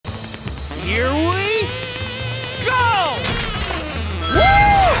Here we go!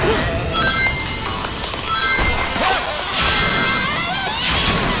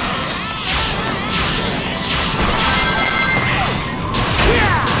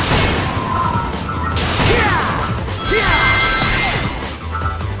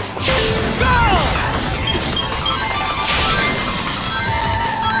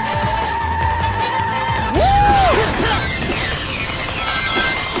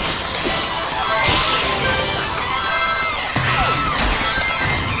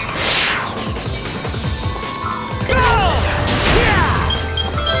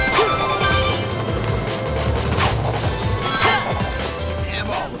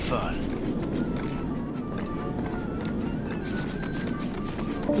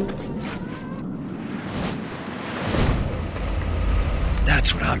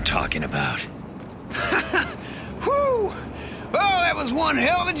 That's what I'm talking about. Whew! Well, that was one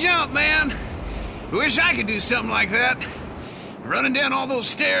hell of a jump, man. Wish I could do something like that. Running down all those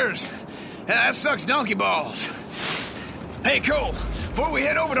stairs. That sucks donkey balls. Hey, Cole, before we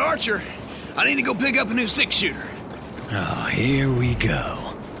head over to Archer, I need to go pick up a new 6-shooter. Oh, here we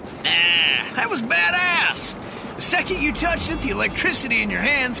go. That was badass. The second you touch it, the electricity in your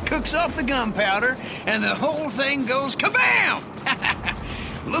hands cooks off the gunpowder, and the whole thing goes kabam!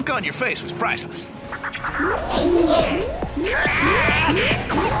 The look on your face was priceless. Clank? Where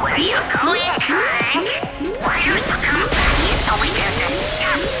are you going, Clank? Where's the company so we can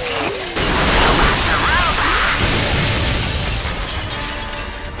discuss this? About the robot?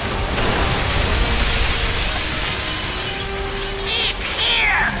 It's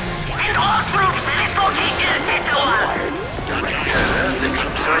here! And all troops relocated into us! The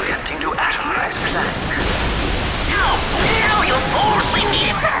troops are attempting to atomize Clank. No, you fools! We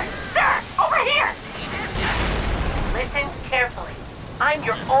need her! Sir, over here! Listen carefully. I'm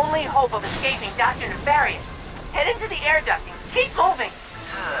your only hope of escaping Dr. Nefarious. Head into the air ducting. Keep moving.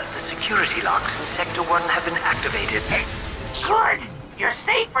 The security locks in Sector 1 have been activated. Good. You're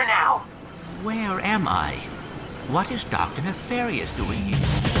safe for now. Where am I? What is Dr. Nefarious doing here?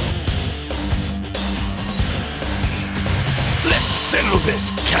 Let's settle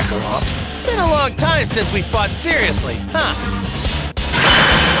this, Kakarot. It's been a long time since we fought seriously, huh?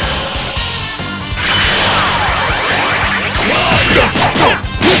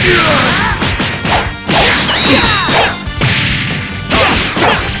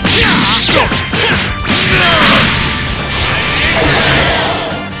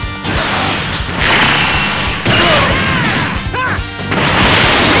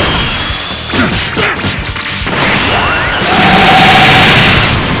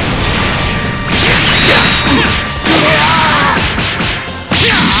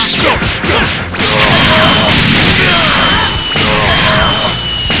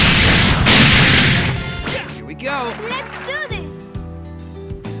 Here we go. Let's do this!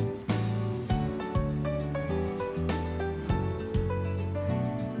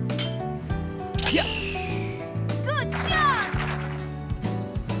 Yeah. Good shot!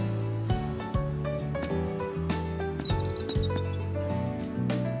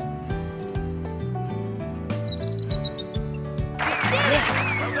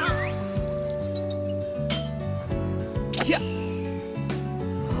 Yeah.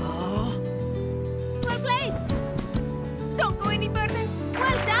 Well played! Don't go any further.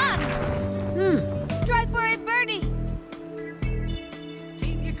 Well done! Try for a birdie!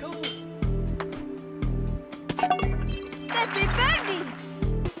 Keep you cool. That's a birdie!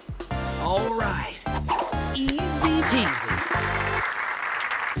 All right. Easy peasy.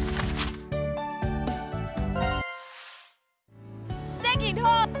 Second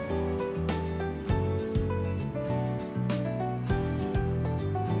hole!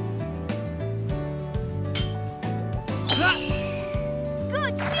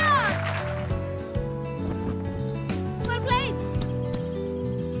 Good shot! Well played!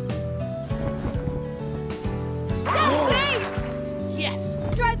 That's great! Yes.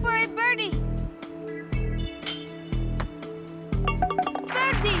 Try for a birdie!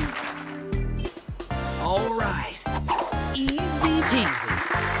 Birdie! All right. Easy peasy.